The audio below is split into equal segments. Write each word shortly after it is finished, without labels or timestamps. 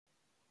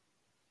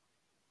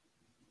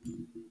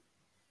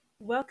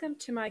Welcome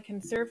to my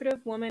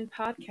Conservative Woman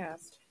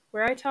podcast,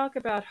 where I talk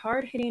about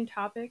hard hitting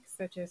topics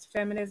such as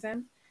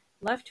feminism,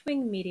 left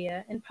wing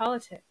media, and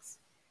politics.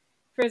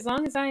 For as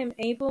long as I am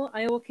able,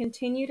 I will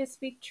continue to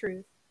speak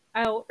truth,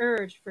 I will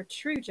urge for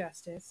true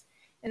justice,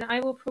 and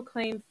I will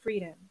proclaim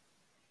freedom.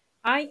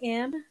 I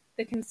am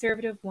the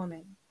Conservative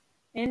Woman.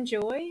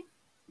 Enjoy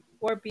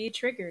or be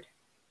triggered.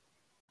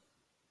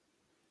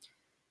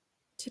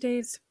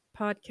 Today's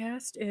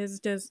podcast is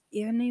Does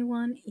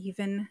Anyone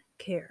Even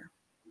Care?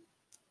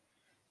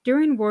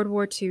 During World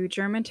War II,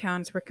 German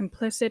towns were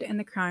complicit in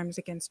the crimes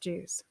against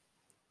Jews,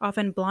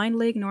 often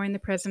blindly ignoring the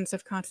presence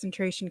of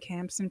concentration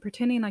camps and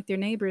pretending like their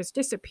neighbors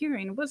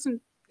disappearing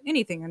wasn't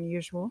anything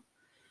unusual.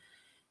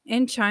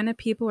 In China,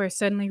 people are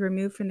suddenly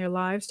removed from their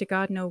lives to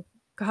God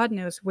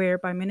knows where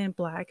by men in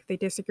black if they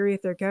disagree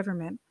with their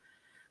government,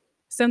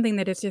 something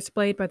that is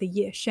displayed by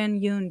the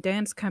Shen Yun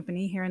Dance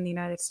Company here in the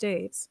United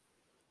States.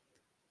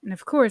 And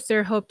of course,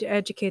 their hope to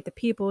educate the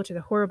people to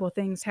the horrible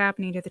things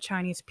happening to the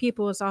Chinese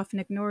people is often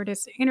ignored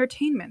as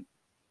entertainment.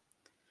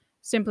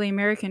 Simply,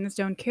 Americans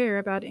don't care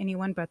about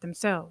anyone but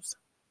themselves.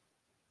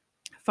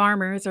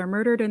 Farmers are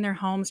murdered in their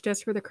homes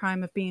just for the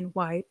crime of being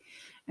white,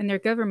 and their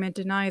government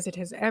denies it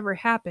has ever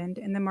happened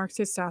in the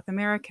Marxist South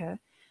America,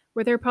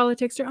 where their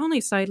politics are only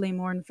slightly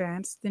more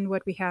advanced than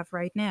what we have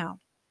right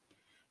now.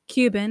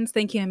 Cubans,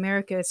 thinking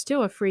America is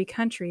still a free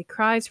country,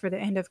 cries for the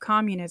end of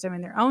communism in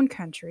their own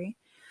country,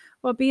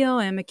 while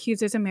BLM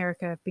accuses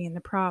America of being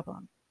the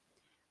problem.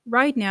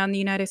 Right now in the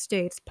United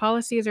States,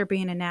 policies are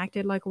being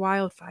enacted like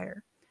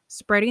wildfire,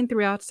 spreading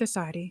throughout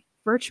society,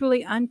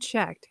 virtually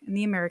unchecked, and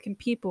the American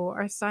people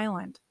are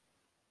silent.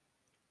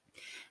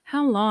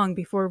 How long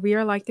before we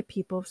are like the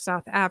people of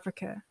South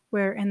Africa,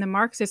 where in the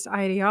Marxist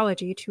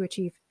ideology to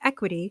achieve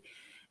equity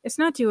is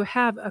not to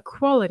have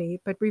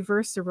equality but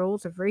reverse the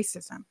roles of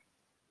racism?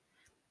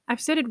 I've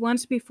said it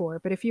once before,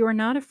 but if you are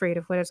not afraid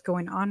of what is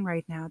going on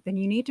right now, then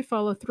you need to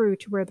follow through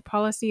to where the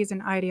policies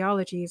and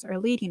ideologies are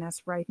leading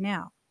us right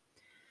now.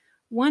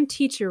 One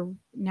teacher,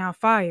 now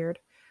fired,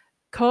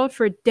 called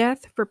for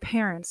death for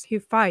parents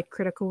who fight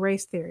critical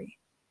race theory.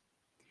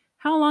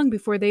 How long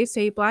before they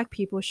say black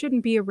people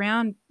shouldn't be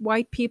around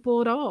white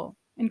people at all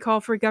and call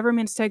for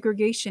government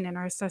segregation in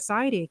our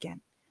society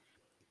again?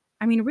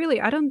 I mean, really,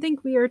 I don't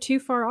think we are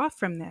too far off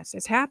from this.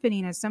 It's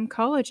happening at some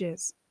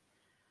colleges.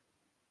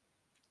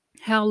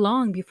 How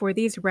long before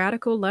these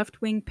radical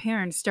left-wing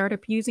parents start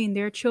abusing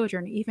their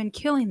children, even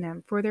killing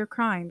them for their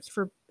crimes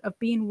of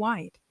being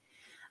white?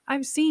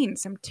 I've seen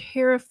some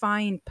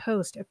terrifying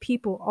posts of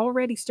people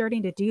already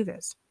starting to do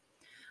this.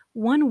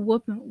 One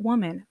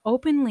woman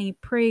openly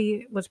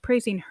was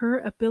praising her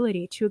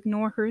ability to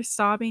ignore her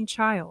sobbing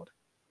child.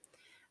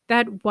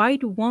 That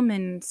white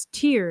woman's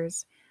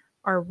tears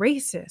are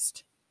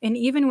racist, and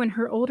even when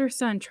her older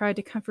son tried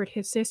to comfort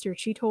his sister,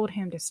 she told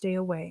him to stay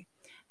away,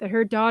 that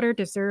her daughter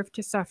deserved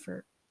to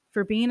suffer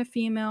for being a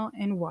female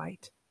and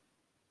white.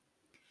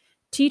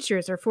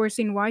 Teachers are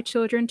forcing white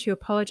children to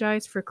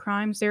apologize for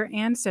crimes their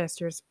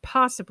ancestors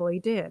possibly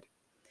did.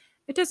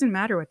 It doesn't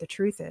matter what the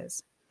truth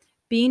is.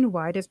 Being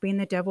white is being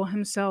the devil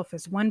himself,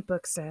 as one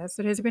book says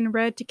that has been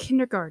read to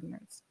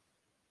kindergartners.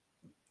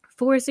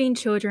 Forcing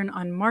children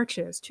on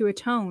marches to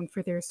atone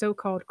for their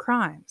so-called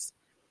crimes.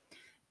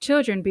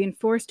 Children being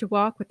forced to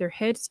walk with their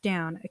heads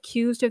down,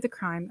 accused of the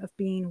crime of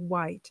being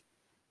white.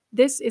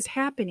 This is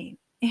happening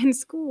in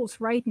schools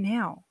right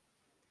now.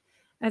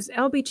 As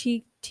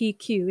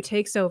LGBTQ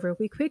takes over,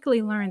 we quickly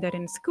learn that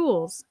in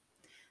schools,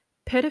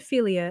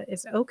 pedophilia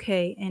is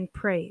okay and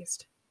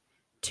praised.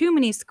 Too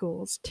many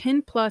schools,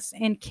 10 plus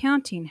and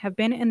counting, have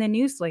been in the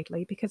news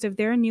lately because of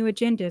their new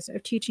agendas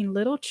of teaching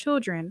little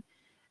children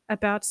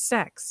about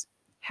sex,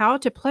 how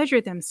to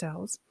pleasure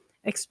themselves,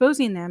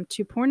 exposing them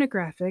to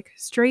pornographic,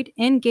 straight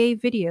and gay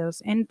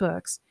videos and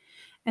books,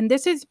 and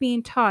this is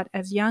being taught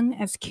as young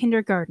as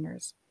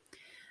kindergartners.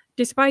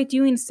 Despite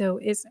doing so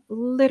is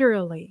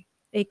literally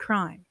a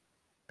crime.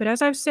 But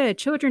as I've said,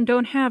 children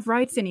don't have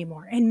rights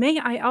anymore. And may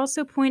I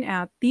also point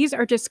out, these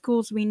are just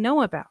schools we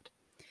know about.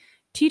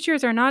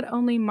 Teachers are not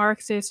only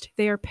Marxist,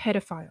 they are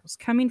pedophiles,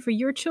 coming for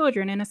your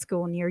children in a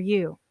school near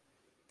you.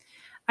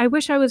 I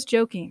wish I was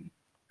joking.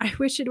 I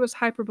wish it was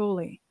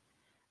hyperbole.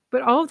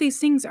 But all of these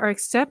things are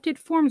accepted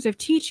forms of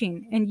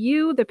teaching, and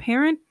you, the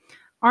parent,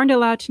 aren't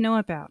allowed to know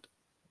about.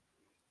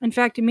 In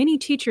fact, many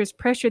teachers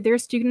pressure their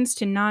students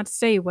to not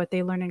say what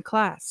they learn in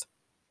class,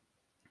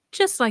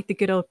 just like the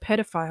good old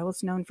pedophile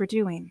is known for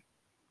doing.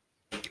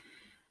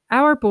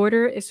 Our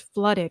border is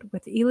flooded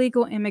with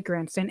illegal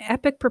immigrants in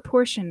epic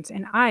proportions,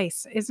 and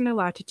ICE isn't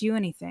allowed to do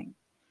anything.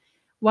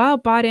 While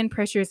Biden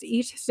pressures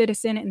each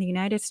citizen in the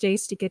United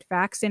States to get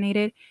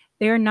vaccinated,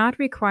 they are not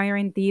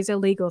requiring these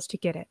illegals to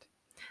get it.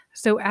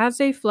 So as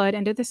they flood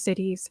into the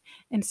cities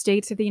and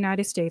states of the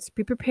United States,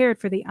 be prepared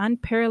for the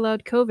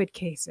unparalleled COVID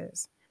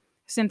cases,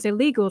 since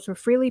illegals will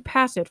freely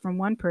pass it from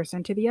one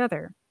person to the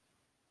other.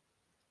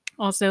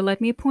 Also, let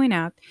me point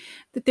out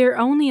that they're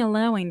only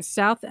allowing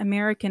South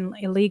American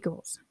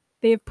illegals.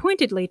 They have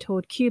pointedly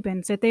told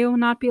Cubans that they will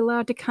not be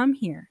allowed to come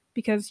here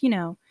because,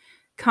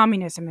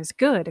 communism is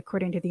good,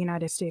 according to the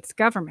United States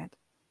government.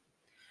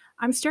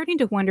 I'm starting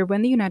to wonder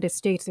when the United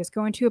States is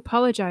going to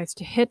apologize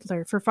to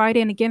Hitler for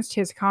fighting against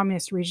his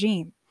communist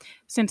regime,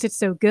 since it's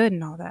so good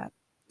and all that.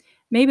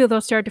 Maybe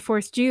they'll start to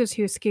force Jews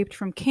who escaped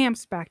from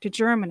camps back to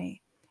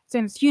Germany,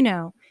 since,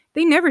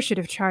 they never should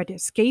have tried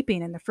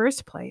escaping in the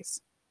first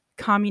place.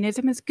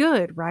 Communism is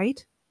good,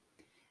 right?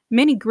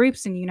 Many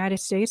groups in the United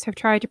States have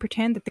tried to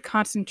pretend that the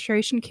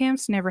concentration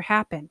camps never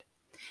happened.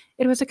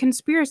 It was a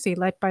conspiracy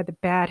led by the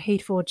bad,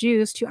 hateful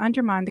Jews to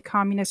undermine the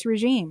communist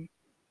regime.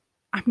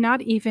 I'm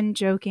not even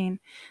joking.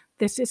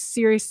 This is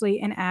seriously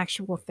an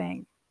actual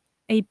thing,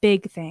 a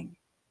big thing.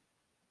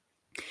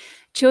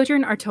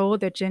 Children are told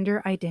that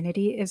gender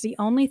identity is the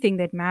only thing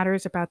that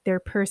matters about their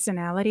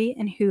personality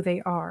and who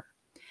they are.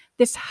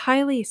 This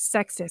highly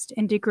sexist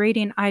and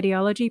degrading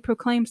ideology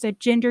proclaims that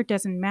gender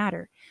doesn't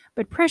matter,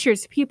 but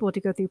pressures people to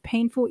go through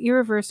painful,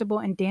 irreversible,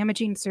 and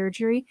damaging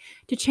surgery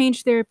to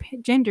change their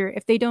gender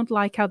if they don't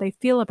like how they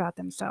feel about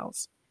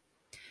themselves.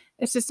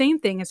 It's the same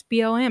thing as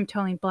BLM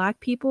telling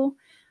Black people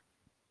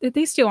that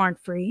they still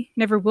aren't free,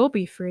 never will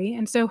be free,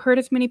 and so hurt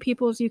as many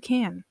people as you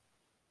can.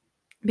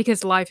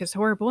 Because life is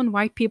horrible and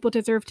white people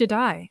deserve to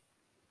die.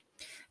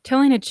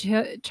 Telling a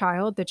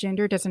child that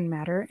gender doesn't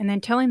matter and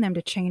then telling them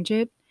to change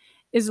it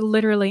is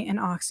literally an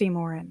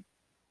oxymoron.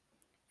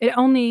 It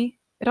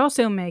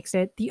also makes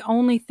it the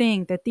only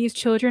thing that these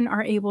children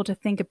are able to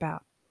think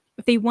about.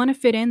 If they want to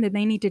fit in, then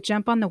they need to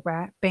jump on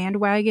the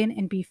bandwagon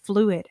and be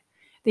fluid.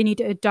 They need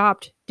to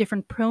adopt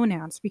different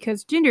pronouns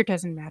because gender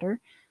doesn't matter,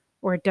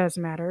 or it does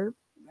matter.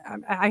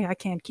 I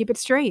can't keep it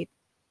straight.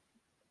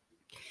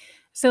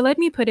 So let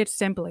me put it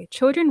simply.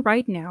 Children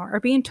right now are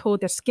being told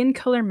that skin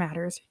color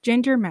matters,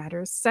 gender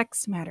matters,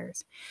 sex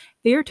matters.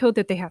 They are told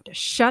that they have to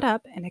shut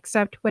up and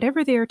accept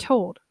whatever they are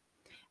told.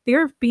 They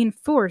are being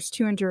forced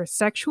to endure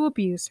sexual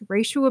abuse,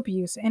 racial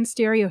abuse, and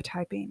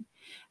stereotyping.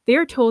 They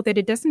are told that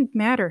it doesn't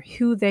matter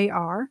who they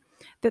are,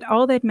 that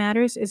all that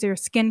matters is their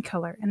skin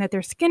color, and that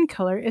their skin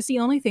color is the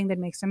only thing that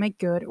makes them a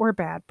good or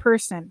bad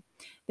person.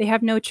 They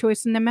have no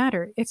choice in the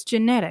matter. It's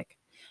genetic.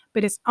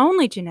 But it's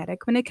only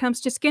genetic when it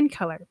comes to skin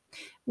color.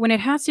 When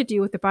it has to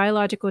do with the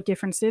biological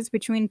differences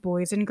between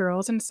boys and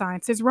girls, and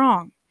science is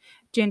wrong.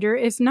 Gender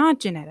is not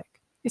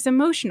genetic. It's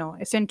emotional.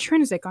 It's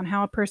intrinsic on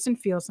how a person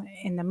feels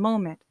in the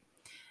moment.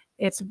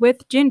 It's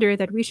with gender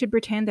that we should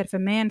pretend that if a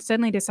man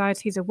suddenly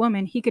decides he's a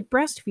woman, he could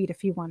breastfeed if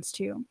he wants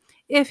to.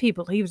 If he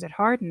believes it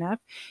hard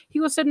enough,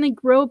 he will suddenly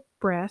grow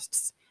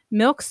breasts,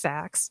 milk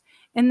sacs,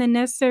 and the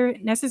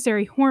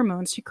necessary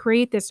hormones to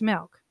create this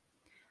milk.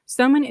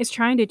 Someone is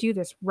trying to do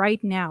this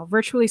right now,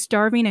 virtually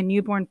starving a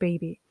newborn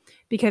baby,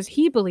 because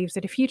he believes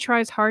that if he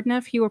tries hard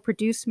enough, he will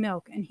produce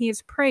milk, and he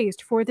is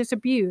praised for this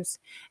abuse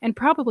and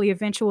probably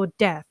eventual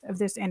death of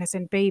this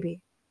innocent baby.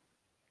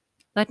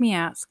 Let me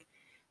ask,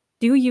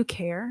 do you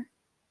care?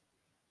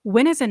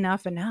 When is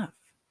enough enough?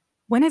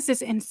 When is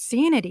this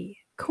insanity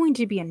going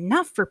to be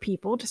enough for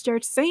people to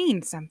start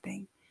saying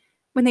something?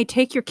 When they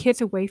take your kids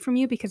away from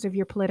you because of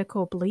your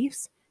political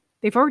beliefs?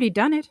 They've already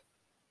done it.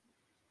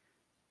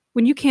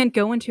 When you can't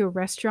go into a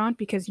restaurant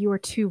because you are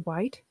too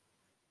white?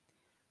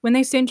 When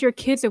they send your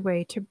kids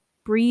away to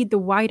breed the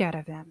white out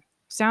of them?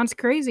 Sounds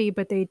crazy,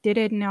 but they did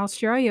it in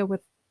Australia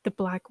with the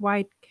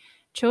black-white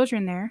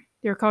children there.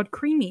 They're called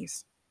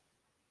creamies.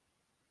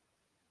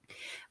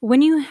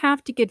 When you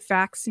have to get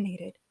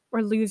vaccinated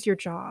or lose your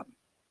job,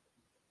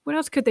 what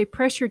else could they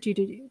pressure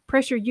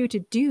you to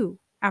do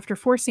after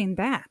forcing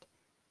that?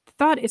 The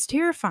thought is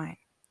terrifying.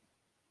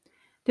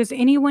 Does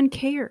anyone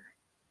care?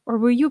 Or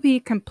will you be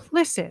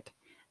complicit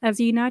as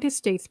the United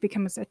States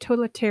becomes a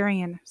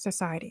totalitarian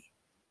society?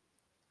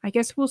 I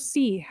guess we'll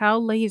see how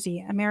lazy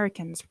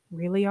Americans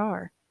really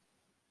are.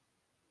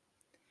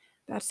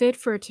 That's it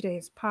for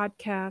today's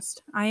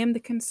podcast. I am the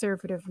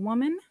Conservative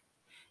Woman.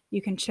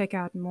 You can check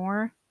out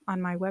more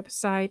on my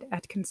website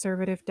at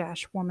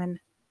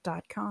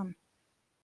conservative-woman.com.